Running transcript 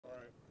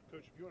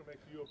you want to make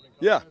a few opening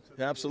Yeah, comments?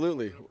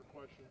 absolutely.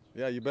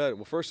 Yeah, you bet.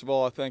 Well, first of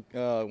all,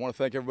 I want to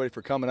thank everybody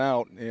for coming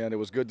out, and it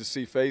was good to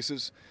see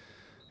faces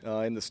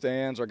in the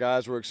stands. Our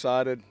guys were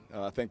excited.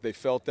 I think they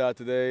felt that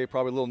today,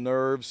 probably a little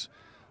nerves,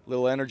 a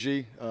little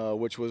energy,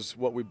 which was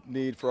what we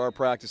need for our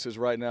practices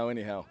right now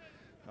anyhow.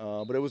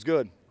 But it was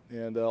good,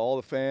 and all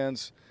the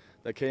fans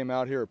that came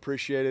out here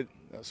appreciated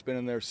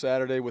spending their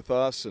Saturday with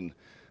us, and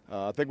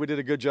I think we did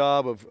a good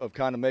job of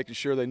kind of making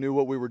sure they knew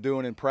what we were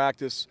doing in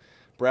practice.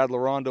 Brad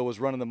Larondo was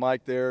running the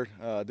mic there,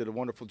 did a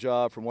wonderful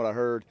job from what I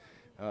heard,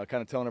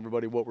 kind of telling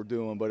everybody what we're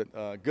doing.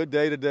 But good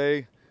day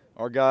today.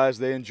 Our guys,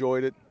 they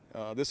enjoyed it.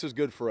 This is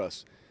good for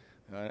us.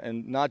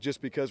 And not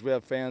just because we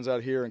have fans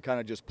out here and kind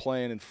of just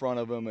playing in front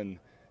of them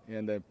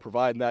and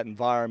providing that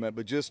environment,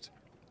 but just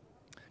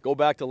go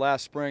back to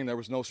last spring, there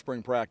was no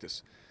spring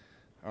practice.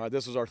 All right,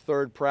 this is our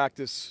third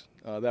practice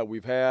that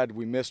we've had.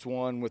 We missed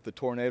one with the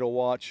tornado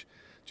watch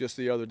just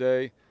the other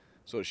day,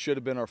 so it should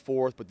have been our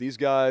fourth. But these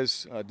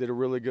guys did a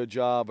really good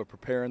job of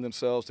preparing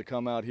themselves to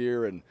come out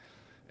here and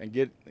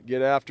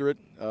get after it.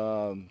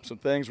 Some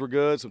things were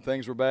good, some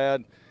things were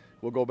bad.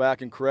 We'll go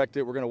back and correct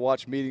it. We're going to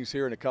watch meetings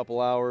here in a couple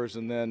hours,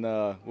 and then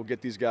we'll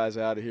get these guys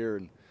out of here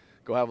and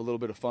go have a little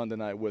bit of fun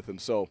tonight with them.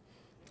 So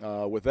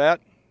with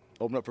that,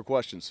 open up for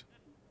questions.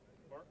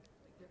 Mark?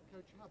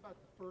 Coach, how about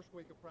the first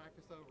week of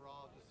practice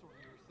overall, just sort of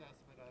your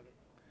assessment of it?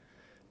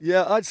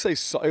 Yeah, I'd say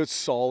it's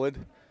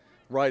solid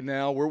right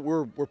now.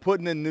 We're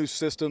putting in new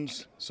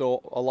systems,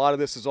 so a lot of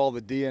this is all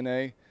the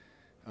DNA.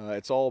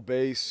 It's all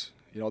base.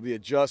 You know, the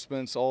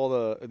adjustments, all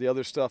the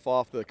other stuff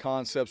off the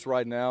concepts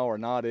right now are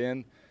not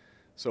in.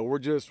 So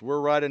we're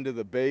right into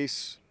the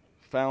base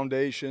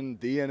foundation,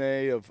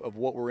 DNA of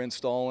what we're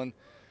installing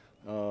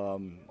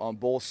on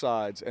both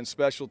sides. And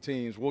special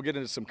teams, we'll get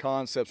into some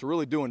concepts. We're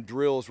really doing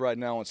drills right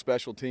now on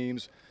special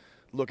teams,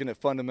 looking at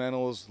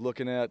fundamentals,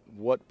 looking at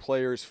what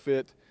players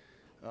fit,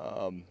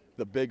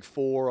 the big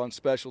four on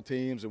special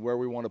teams and where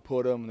we want to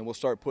put them. And then we'll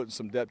start putting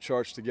some depth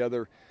charts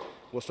together.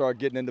 We'll start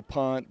getting into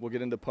punt. We'll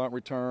get into punt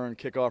return,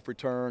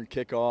 return,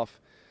 kickoff.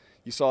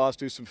 You saw us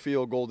do some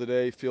field goal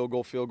today, field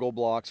goal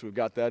blocks. We've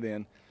got that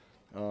in.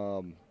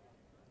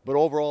 But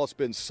overall, it's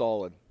been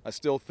solid. I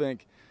still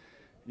think,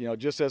 you know,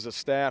 just as a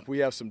staff, we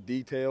have some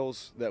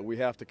details that we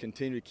have to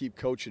continue to keep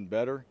coaching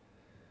better.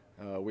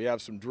 We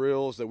have some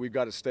drills that we've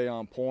got to stay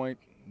on point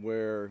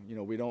where, you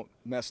know, we don't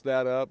mess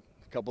that up.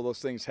 A couple of those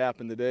things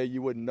happened today.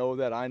 You wouldn't know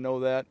that. I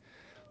know that.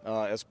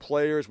 As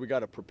players, we got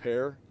to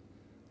prepare.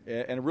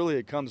 And really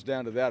it comes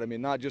down to that. I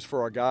mean, not just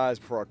for our guys,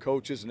 but for our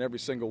coaches and every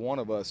single one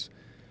of us.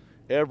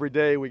 Every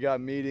day we got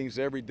meetings.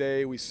 Every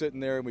day we sit in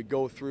there and we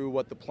go through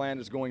what the plan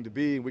is going to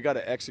be. We got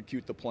to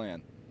execute the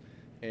plan.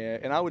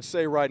 And I would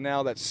say right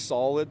now that's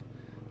solid.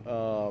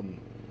 We're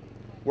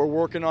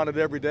working on it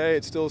every day.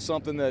 It's still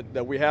something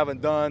that we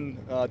haven't done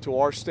to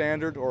our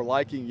standard or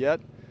liking yet.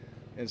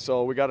 And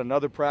so we got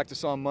another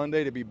practice on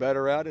Monday to be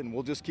better at it, and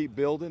we'll just keep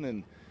building,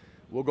 and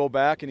we'll go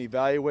back and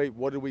evaluate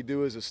what did we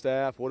do as a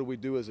staff, what do we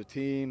do as a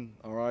team,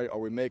 all right? Are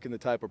we making the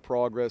type of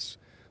progress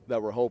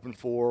that we're hoping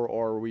for,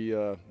 or are we,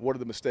 what are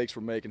the mistakes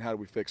we're making, how do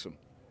we fix them?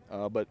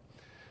 But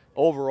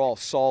overall,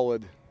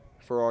 solid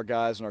for our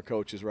guys and our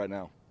coaches right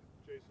now.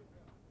 Jason?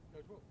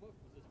 Coach, what was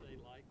this day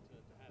like to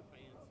have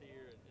fans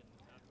here,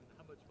 and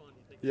how much fun do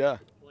you think Yeah. it's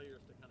for the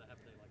players to kind of have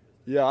a day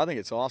like this? Yeah, I think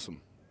it's awesome.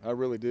 I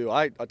really do.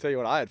 I tell you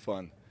what, I had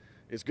fun.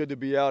 It's good to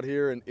be out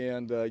here, and you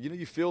know,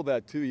 you feel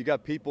that too. You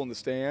got people in the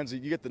stands.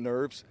 You get the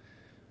nerves,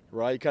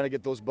 right? You kind of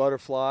get those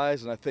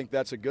butterflies, and I think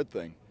that's a good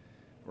thing,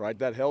 right?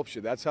 That helps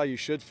you. That's how you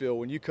should feel.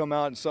 When you come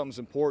out and something's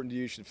important to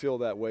you, you should feel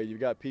that way. You've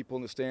got people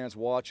in the stands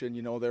watching,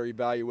 you know, they're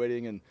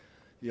evaluating, and,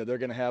 you know, they're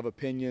going to have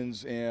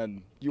opinions,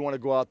 and you want to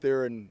go out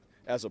there and,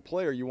 as a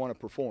player, you want to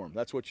perform.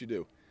 That's what you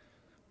do,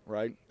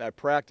 right? At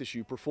practice,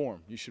 you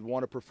perform. You should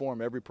want to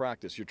perform every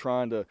practice. You're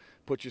trying to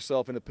put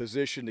yourself in a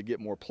position to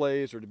get more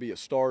plays or to be a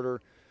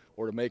starter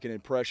or to make an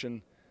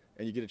impression,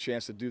 and you get a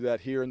chance to do that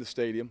here in the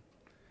stadium,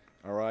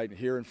 all right,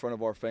 here in front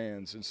of our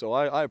fans. And so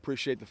I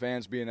appreciate the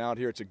fans being out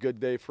here. It's a good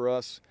day for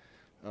us.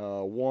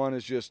 One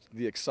is just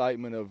the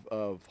excitement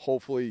of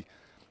hopefully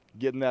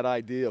getting that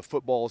idea of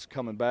football's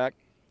coming back,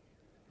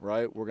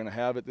 right? We're going to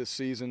have it this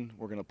season.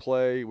 We're going to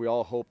play. We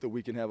all hope that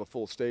we can have a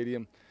full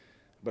stadium.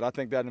 But I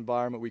think that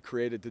environment we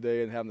created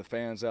today and having the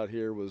fans out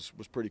here was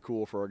pretty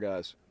cool for our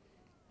guys.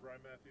 Brian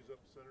Matthews up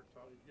center,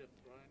 top. Yes,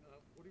 Brian.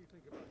 What do you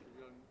think about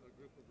the young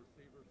group of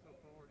receivers so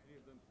far? Any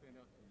of them stand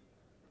out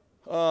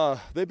to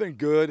you? They've been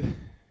good.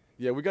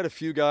 Yeah, we got a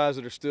few guys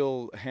that are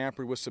still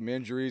hampered with some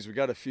injuries. We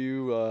got a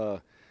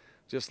few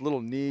just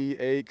little knee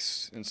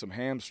aches and some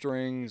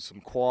hamstrings, some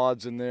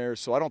quads in there.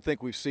 So I don't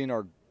think we've seen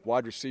our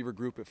wide receiver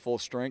group at full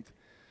strength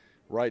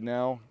right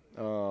now.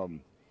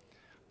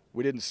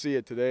 We didn't see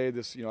it today.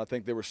 I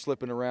think they were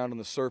slipping around on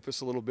the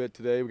surface a little bit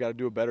today. We got to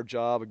do a better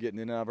job of getting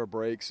in and out of our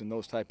breaks and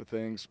those type of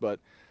things. But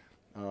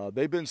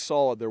they've been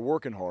solid. They're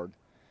working hard.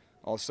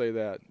 I'll say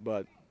that.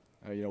 But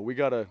you know, we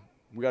got to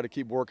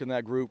keep working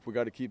that group. We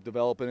got to keep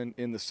developing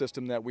in the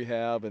system that we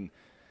have. And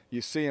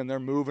you see them. They're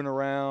moving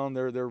around.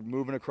 They're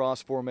moving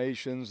across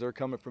formations. They're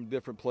coming from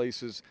different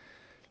places.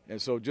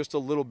 And so just a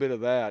little bit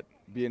of that,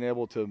 being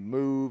able to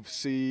move,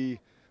 see,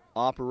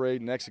 operate,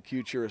 and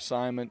execute your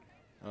assignment,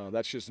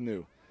 that's just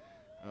new.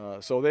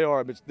 So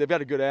they've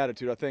got a good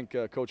attitude. I think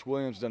Coach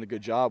Williams has done a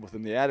good job with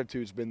them. The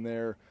attitude's been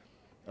there.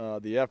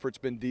 The effort's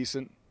been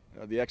decent.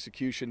 The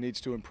execution needs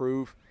to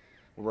improve.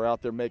 We're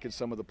out there making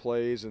some of the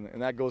plays,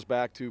 and that goes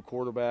back to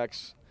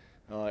quarterbacks,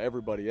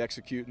 everybody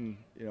executing,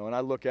 and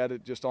I look at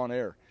it just on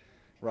air,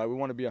 right? We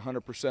want to be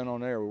 100%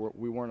 on air.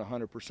 We weren't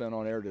 100%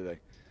 on air today.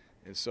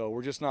 And so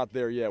we're just not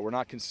there yet. We're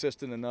not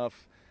consistent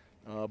enough,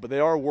 but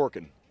they are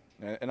working.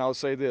 And I'll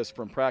say this,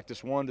 from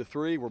practice 1 to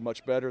 3, we're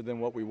much better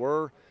than what we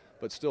were,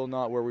 but still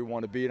not where we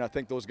want to be. And I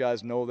think those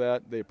guys know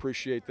that. They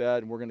appreciate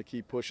that, and we're going to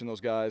keep pushing those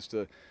guys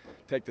to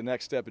take the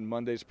next step in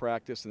Monday's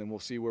practice, and then we'll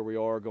see where we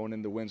are going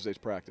into Wednesday's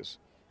practice.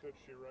 Coach,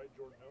 to your right,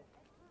 Jordan-Hare.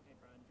 Hey,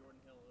 Bryan,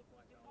 Jordan-Hare of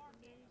Black Auburn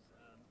News.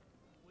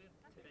 With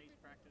today's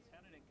practice,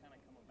 how did it kind of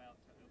come about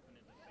to open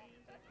in the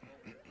fans? And what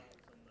were your thoughts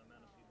on the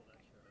amount of people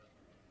that showed up?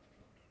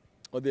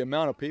 Well, the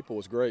amount of people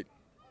was great.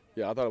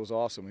 Yeah, I thought it was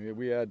awesome. I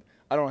mean,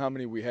 I don't know how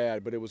many we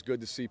had, but it was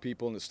good to see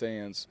people in the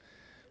stands.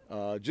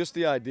 Just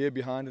the idea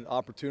behind an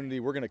opportunity,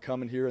 we're going to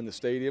come in here in the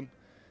stadium.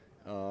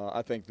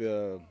 I think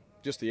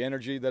just the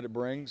energy that it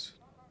brings.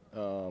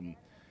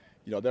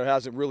 There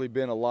hasn't really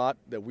been a lot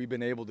that we've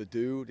been able to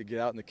do to get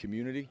out in the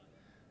community.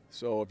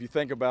 So if you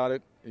think about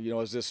it,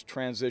 as this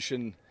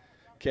transition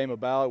came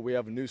about, we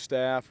have a new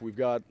staff. We've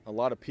got a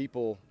lot of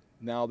people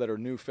now that are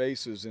new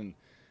faces, and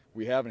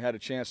we haven't had a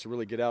chance to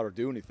really get out or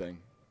do anything.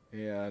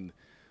 And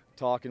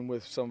talking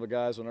with some of the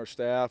guys on our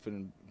staff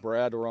and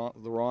Brad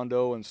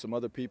Larondo and some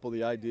other people,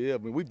 the idea, I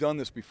mean, we've done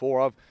this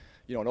before.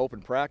 An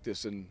open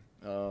practice, and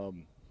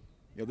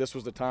this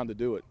was the time to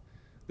do it.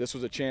 This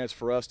was a chance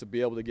for us to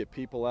be able to get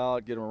people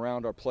out, get them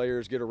around our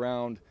players, get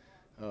around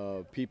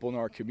people in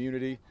our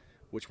community,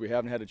 which we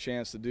haven't had a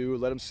chance to do.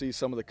 Let them see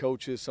some of the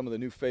coaches, some of the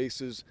new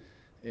faces,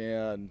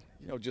 and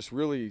just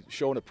really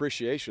show an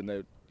appreciation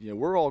that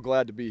we're all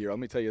glad to be here. Let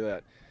me tell you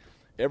that.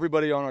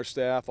 Everybody on our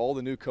staff, all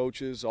the new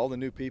coaches, all the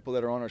new people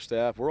that are on our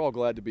staff, we're all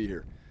glad to be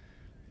here.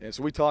 And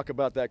so we talk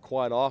about that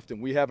quite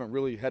often. We haven't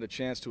really had a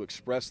chance to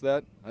express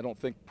that, I don't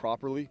think,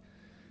 properly.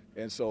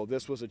 And so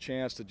this was a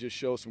chance to just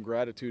show some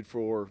gratitude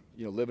for,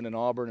 living in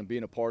Auburn and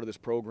being a part of this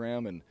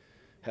program and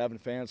having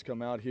fans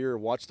come out here,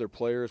 watch their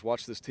players,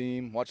 watch this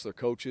team, watch their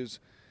coaches,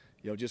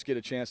 just get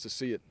a chance to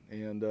see it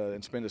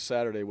and spend a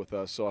Saturday with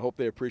us. So I hope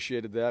they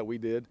appreciated that. We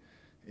did.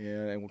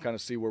 And we'll kind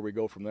of see where we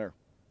go from there.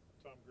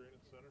 Tom Green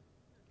at center.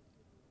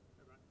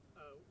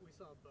 We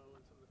saw Bo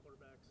and some of the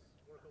quarterbacks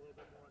work a little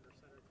bit more under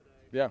center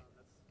today. Yeah.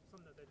 That's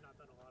something that they've not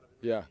done a lot of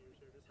in Yeah. recent years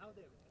here. Just how have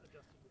they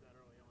adjusted to that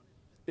early on?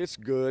 It's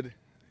good.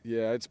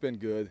 Yeah, it's been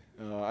good.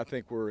 I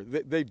think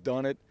they've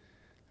done it.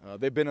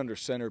 They've been under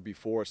center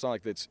before. It's not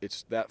like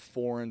it's that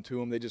foreign to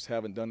them. They just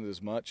haven't done it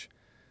as much.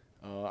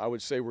 I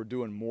would say we're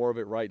doing more of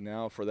it right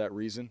now for that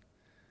reason.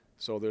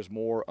 So there's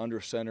more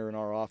under center in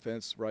our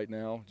offense right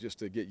now just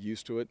to get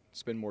used to it,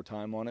 spend more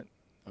time on it.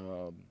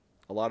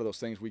 A lot of those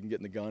things we can get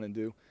in the gun and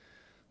do.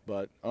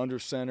 But under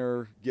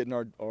center, getting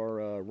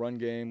our run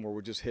game where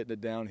we're just hitting it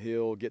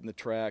downhill, getting the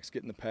tracks,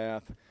 getting the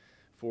path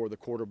for the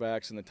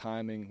quarterbacks, and the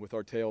timing with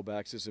our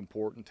tailbacks is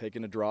important.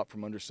 Taking a drop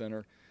from under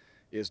center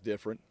is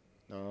different.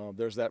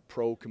 There's that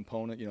pro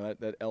component,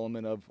 that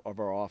element of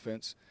our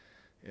offense.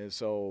 And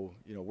so,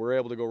 we're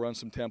able to go run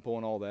some tempo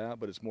and all that,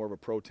 but it's more of a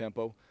pro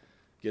tempo.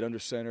 Get under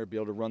center, be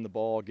able to run the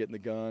ball, get in the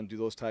gun, do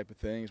those type of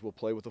things. We'll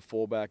play with a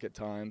fullback at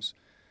times.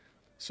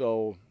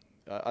 So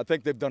I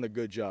think they've done a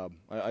good job.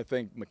 I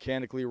think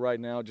mechanically right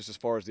now, just as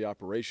far as the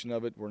operation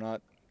of it, we're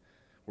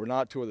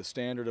not to the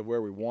standard of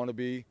where we want to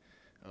be.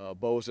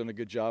 Bo's done a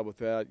good job with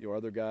that.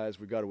 Other guys,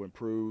 we've got to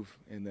improve.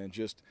 And then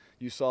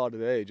you saw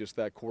today, just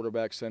that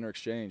quarterback center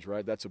exchange,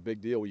 right? That's a big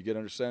deal. When you get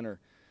under center,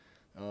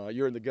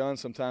 you're in the gun.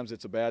 Sometimes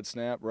it's a bad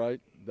snap, right?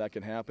 That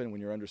can happen.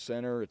 When you're under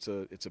center, it's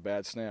a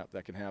bad snap.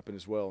 That can happen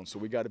as well. And so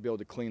we got to be able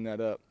to clean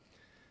that up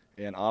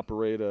and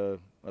operate a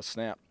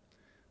snap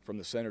from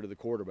the center to the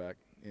quarterback.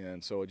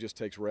 And so it just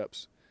takes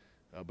reps.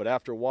 But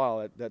after a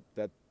while,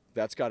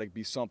 that's got to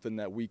be something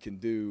that we can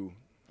do,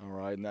 all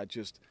right? And that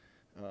just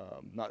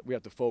we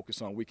have to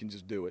focus on. We can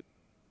just do it,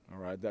 all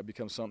right? That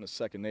becomes something that's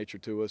second nature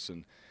to us,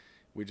 and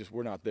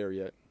we're not there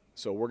yet.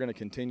 So we're going to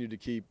continue to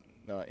keep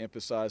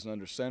emphasizing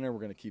under center. We're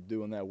going to keep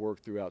doing that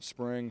work throughout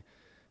spring.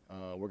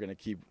 We're going to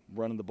keep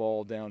running the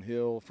ball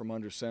downhill from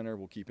under center.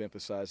 We'll keep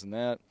emphasizing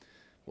that.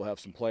 We'll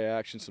have some play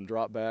action, some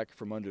drop back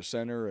from under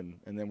center, and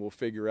then we'll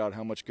figure out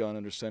how much gun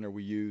under center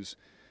we use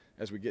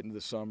as we get into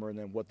the summer, and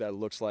then what that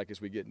looks like as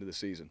we get into the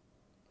season.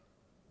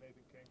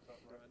 Nathan King, top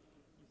right.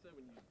 You said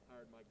when you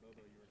hired Mike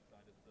Bobo, you were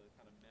excited to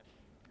kind of mesh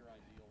your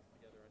ideals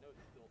together. I know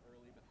it's still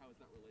early, but how has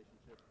that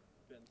relationship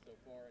been so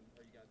far, and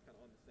are you guys kind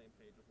of on the same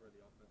page with where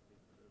the offense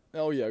needs to be?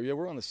 Oh, yeah,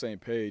 we're on the same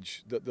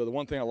page. The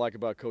one thing I like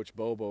about Coach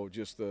Bobo,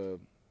 just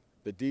the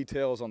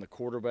details on the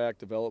quarterback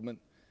development.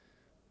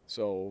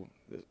 So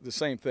the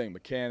same thing,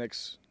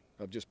 mechanics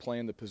of just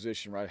playing the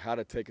position, right? How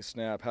to take a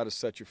snap, how to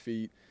set your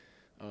feet,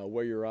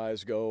 where your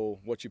eyes go,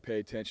 what you pay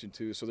attention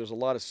to. So there's a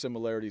lot of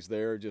similarities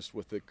there just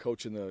with the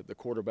coaching the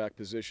quarterback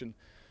position.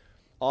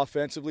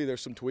 Offensively,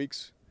 there's some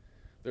tweaks.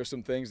 There's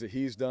some things that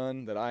he's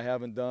done that I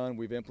haven't done.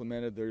 We've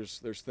implemented. There's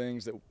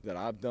things that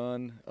I've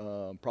done,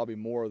 probably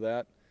more of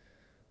that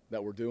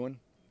we're doing.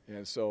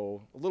 And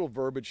so a little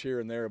verbiage here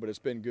and there, but it's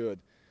been good.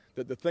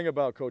 The thing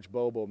about Coach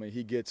Bobo, I mean,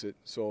 he gets it.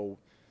 So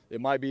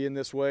it might be in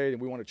this way,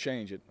 and we want to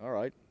change it. All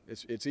right,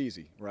 it's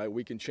easy, right?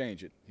 We can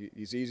change it.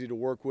 He's easy to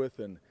work with,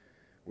 and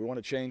we want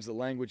to change the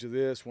language of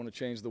this. Want to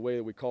change the way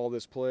that we call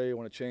this play.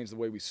 Want to change the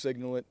way we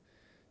signal it.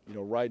 You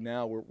know, right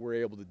now we're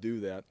able to do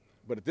that.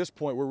 But at this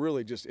point, we're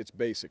really just, it's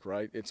basic,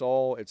 right? It's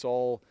all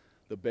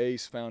the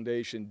base,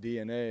 foundation,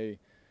 DNA.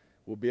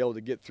 We'll be able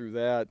to get through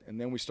that, and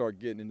then we start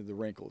getting into the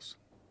wrinkles,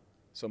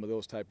 some of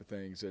those type of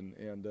things.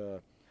 And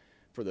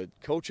for the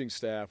coaching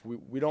staff,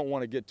 we don't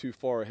want to get too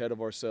far ahead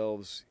of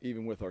ourselves,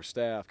 even with our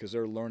staff, because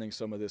they're learning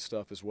some of this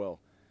stuff as well.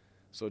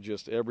 So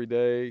just every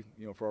day,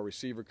 you know, for our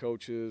receiver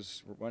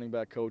coaches, running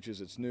back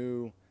coaches, it's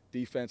new.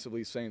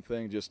 Defensively, same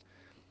thing. Just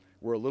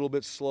we're a little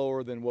bit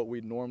slower than what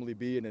we'd normally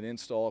be in an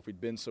install if we'd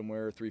been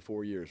somewhere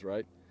 3-4 years,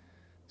 right?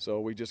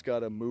 So we just got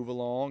to move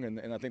along,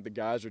 and I think the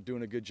guys are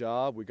doing a good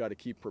job. We got to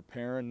keep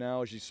preparing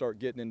now as you start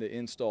getting into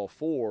install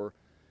 4.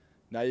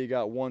 Now you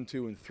got 1,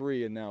 2, and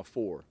 3, and now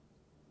 4.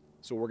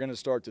 So we're going to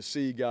start to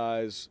see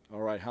guys,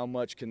 all right, how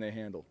much can they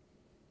handle?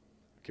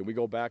 Can we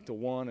go back to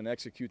 1 and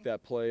execute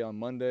that play on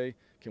Monday?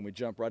 Can we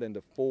jump right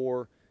into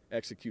 4,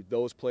 execute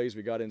those plays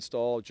we got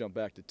installed, jump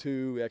back to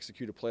 2,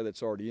 execute a play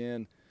that's already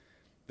in?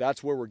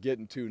 That's where we're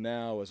getting to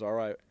now is, all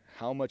right,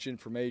 how much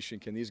information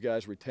can these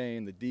guys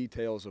retain, the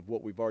details of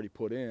what we've already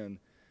put in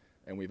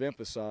and we've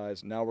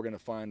emphasized. Now we're going to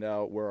find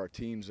out where our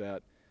team's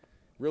at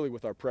really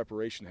with our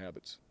preparation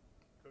habits.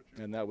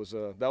 And that was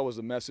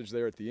the message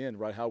there at the end,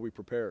 right, how we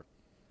prepare,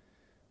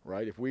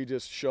 right? If we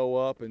just show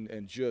up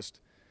and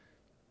just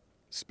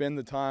spend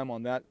the time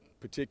on that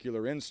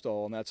particular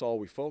install and that's all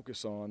we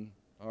focus on,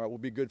 all right, we'll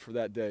be good for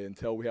that day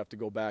until we have to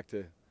go back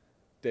to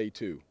day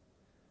 2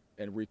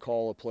 and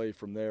recall a play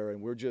from there.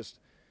 And we're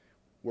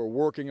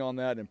working on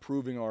that,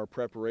 improving our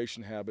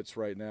preparation habits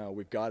right now.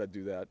 We've got to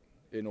do that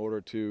in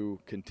order to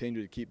continue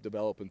to keep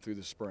developing through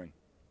the spring.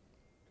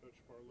 Coach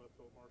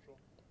Barletto, Marshall.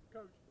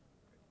 Coach,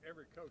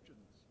 every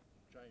coaching's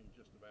changed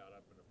just about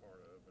I've been a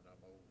part of, and I'm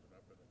old and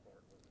I've been a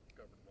part of it,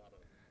 covered a lot of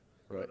it.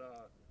 Right.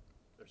 But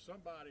there's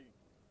somebody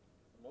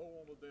low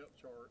on the depth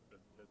chart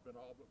that has been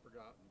all but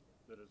forgotten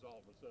that is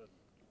all of a sudden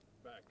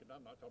back. And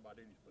I'm not talking about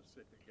any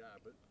specific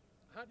guy, but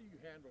how do you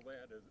handle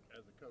that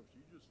as a coach?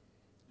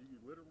 Do you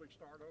literally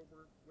start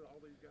over with all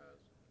these guys?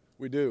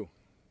 We do.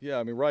 Yeah,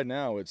 I mean, right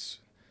now it's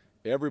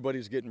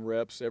everybody's getting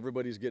reps,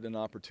 everybody's getting an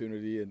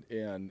opportunity,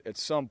 and at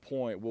some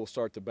point we'll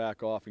start to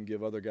back off and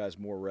give other guys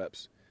more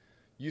reps.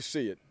 You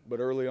see it,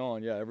 but early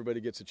on, yeah, everybody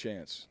gets a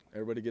chance.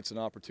 Everybody gets an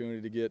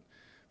opportunity to get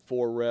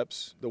 4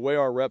 reps. The way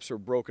our reps are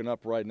broken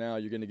up right now,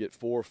 you're going to get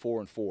 4,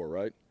 4, and 4,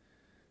 right?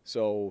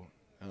 So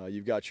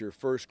you've got your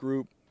first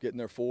group getting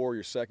their 4,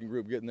 your second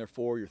group getting their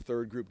 4, your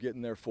third group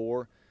getting their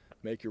 4.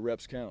 Make your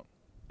reps count.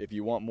 If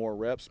you want more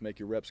reps, make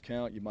your reps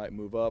count. You might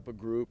move up a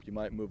group. You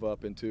might move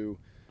up into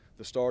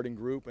the starting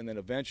group, and then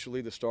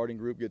eventually the starting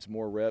group gets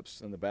more reps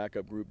than the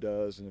backup group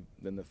does, and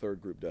then the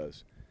third group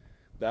does.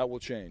 That will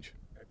change.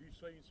 Have you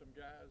seen some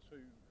guys who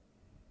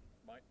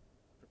might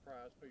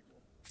surprise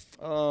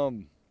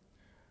people?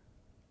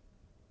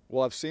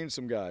 Well, I've seen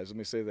some guys. Let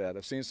me say that.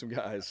 I've seen some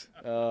guys.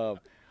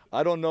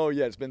 I don't know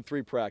yet. It's been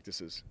 3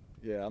 practices.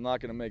 Yeah, I'm not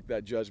going to make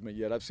that judgment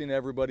yet. I've seen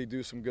everybody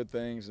do some good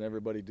things and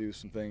everybody do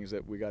some things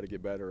that we got to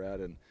get better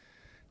at, and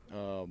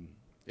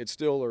it's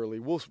still early.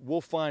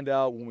 We'll find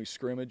out when we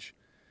scrimmage.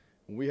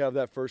 When we have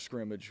that first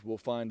scrimmage, we'll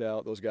find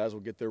out. Those guys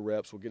will get their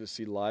reps. We'll get to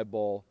see live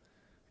ball,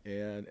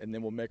 and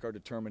then we'll make our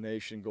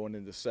determination going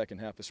into the second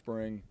half of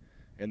spring,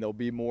 and there'll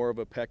be more of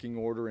a pecking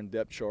order and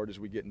depth chart as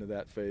we get into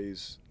that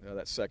phase,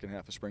 that second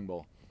half of spring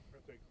ball. We're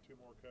going to take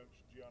 2 more, Coach.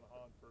 Gianna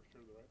Hahn, first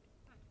year, right?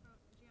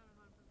 Gianna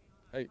Hahn from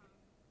AL.com. Hey. So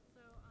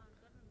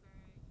Devin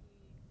Barrett,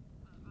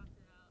 he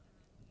opted out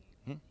and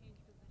then he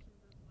changed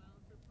positions as well.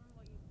 So from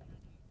what you've seen,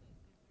 I know you said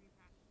it's been 3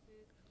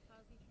 practices. How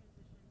has he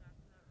transitioned back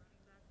to that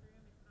running back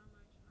room, and how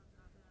much on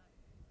top of that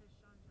has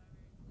Sean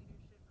Driver's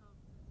leadership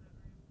helped since that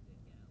room did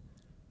get a little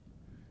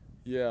bit?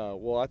 Yeah,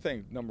 well, I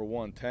think, number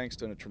one, Tank's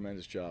done a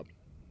tremendous job.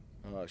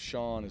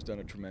 Sean has done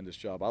a tremendous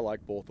job. I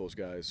like both those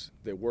guys.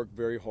 They work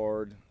very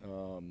hard.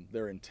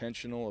 They're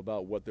intentional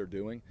about what they're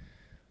doing.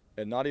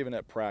 And not even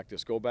at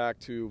practice. Go back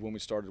to when we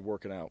started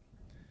working out.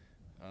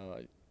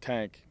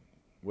 Tank,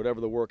 whatever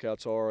the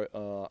workouts are,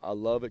 I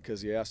love it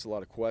because he asks a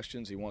lot of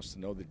questions. He wants to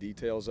know the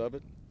details of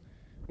it,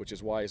 which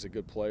is why he's a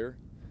good player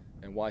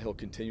and why he'll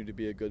continue to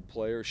be a good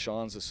player.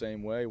 Sean's the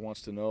same way. He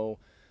wants to know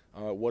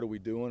what are we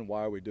doing,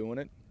 why are we doing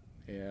it,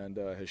 and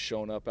has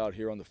shown up out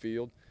here on the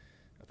field.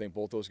 I think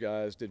both those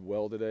guys did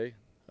well today.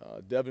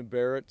 Devin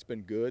Barrett's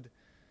been good,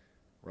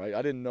 right?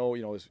 I didn't know,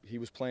 he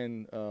was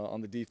playing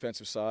on the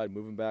defensive side,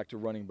 moving back to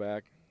running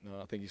back.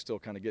 I think he's still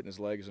kind of getting his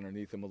legs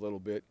underneath him a little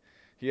bit.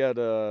 He had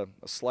a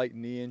slight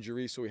knee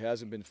injury, so he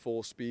hasn't been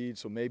full speed.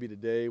 So maybe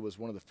today was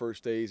one of the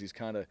first days he's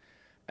kind of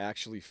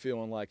actually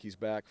feeling like he's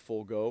back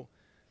full go.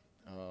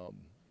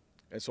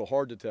 And so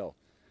hard to tell.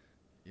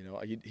 You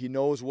know, he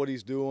knows what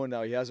he's doing.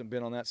 Now he hasn't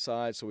been on that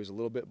side, so he's a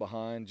little bit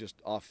behind just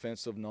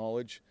offensive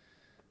knowledge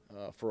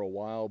for a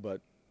while.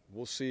 But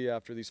we'll see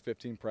after these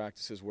 15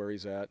 practices where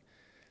he's at.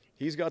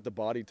 He's got the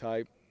body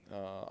type.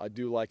 I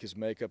do like his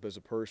makeup as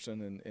a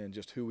person and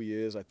just who he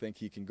is. I think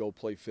he can go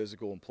play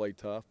physical and play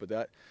tough.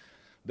 But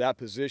that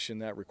position,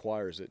 that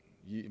requires it.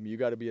 You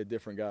got to be a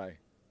different guy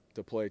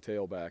to play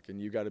tailback,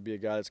 and you got to be a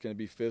guy that's going to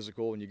be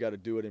physical, and you got to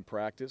do it in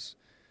practice.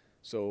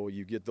 So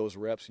you get those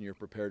reps and you're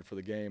prepared for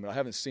the game. And I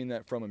haven't seen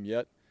that from him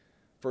yet.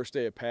 First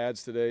day of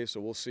pads today, so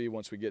we'll see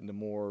once we get into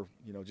more,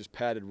 just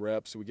padded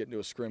reps. So we get into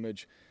a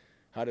scrimmage.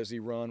 How does he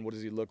run? What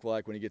does he look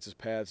like when he gets his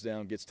pads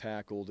down, gets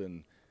tackled,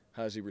 and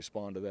how does he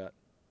respond to that?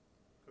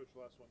 Coach,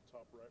 last one,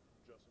 top right from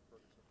Justin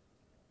Ferguson.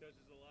 Coach,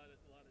 there's a lot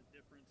of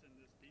difference in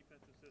this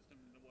defensive system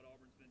than what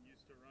Auburn's been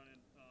used to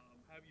running.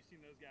 How have you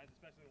seen those guys,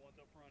 especially the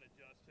ones up front,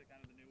 adjust to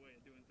kind of the new way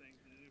of doing things,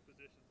 the new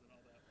positions and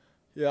all that?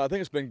 Yeah, I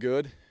think it's been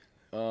good.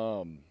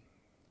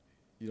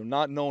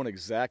 Not knowing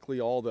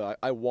exactly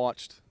I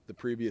watched the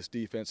previous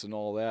defense and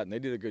all that, and they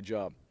did a good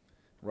job,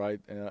 right?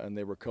 And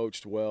they were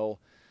coached well.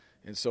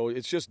 And so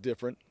it's just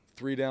different.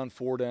 3 down,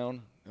 4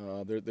 down.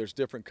 There's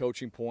different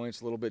coaching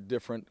points, a little bit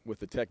different with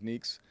the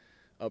techniques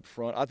up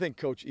front. I think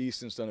Coach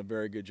Easton's done a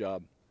very good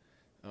job.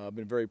 I've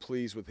been very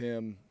pleased with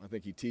him. I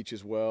think he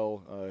teaches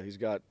well. He's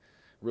got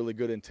really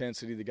good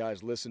intensity. The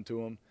guys listen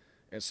to him.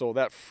 And so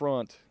that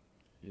front,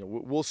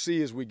 we'll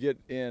see as we get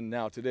in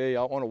now. Today,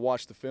 I want to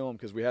watch the film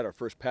because we had our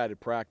first padded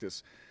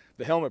practice.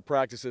 The helmet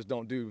practices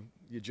don't do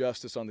you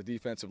justice on the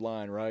defensive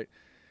line, right?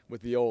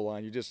 With the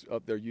O-line, you're just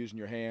up there using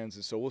your hands.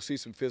 And so we'll see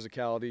some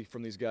physicality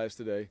from these guys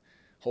today,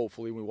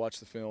 hopefully, when we watch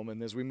the film.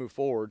 And as we move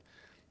forward,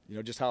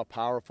 just how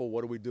powerful,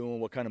 what are we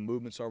doing, what kind of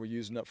movements are we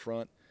using up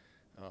front,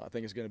 I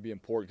think it's going to be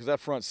important. Because that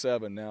front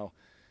 7 now,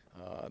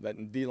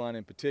 that D-line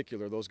in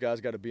particular, those guys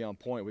got to be on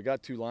point. We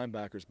got 2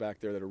 linebackers back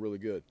there that are really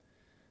good.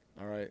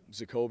 All right,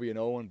 Zacoby and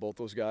Owen, both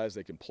those guys,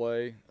 they can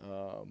play.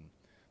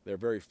 They're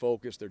very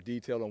focused. They're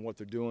detailed on what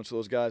they're doing. So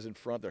those guys in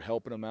front, they're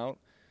helping them out.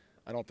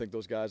 I don't think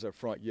those guys up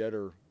front yet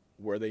are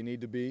where they need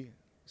to be.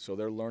 So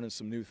they're learning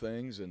some new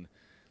things. And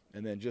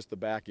then just the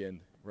back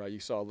end, right? You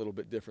saw a little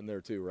bit different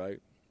there too, right?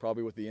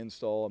 Probably with the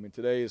install. I mean,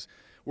 today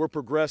we're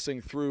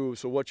progressing through.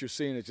 So what you're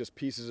seeing is just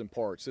pieces and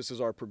parts. This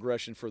is our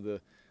progression for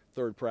the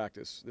 3rd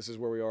practice. This is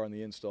where we are in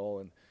the install.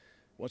 And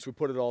once we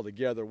put it all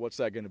together, what's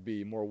that going to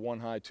be? More 1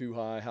 high, 2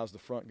 high? How's the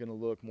front going to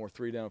look? More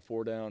 3 down,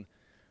 4 down?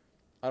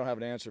 I don't have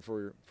an answer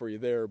for you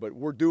there, but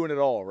we're doing it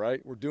all,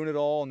 right? We're doing it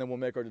all, and then we'll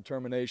make our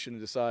determination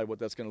and decide what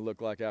that's going to look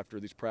like after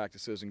these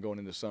practices and going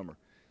into summer.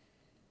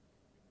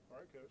 All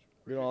right, Coach.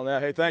 Good on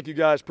that. Hey, thank you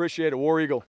guys. Appreciate it. War Eagle.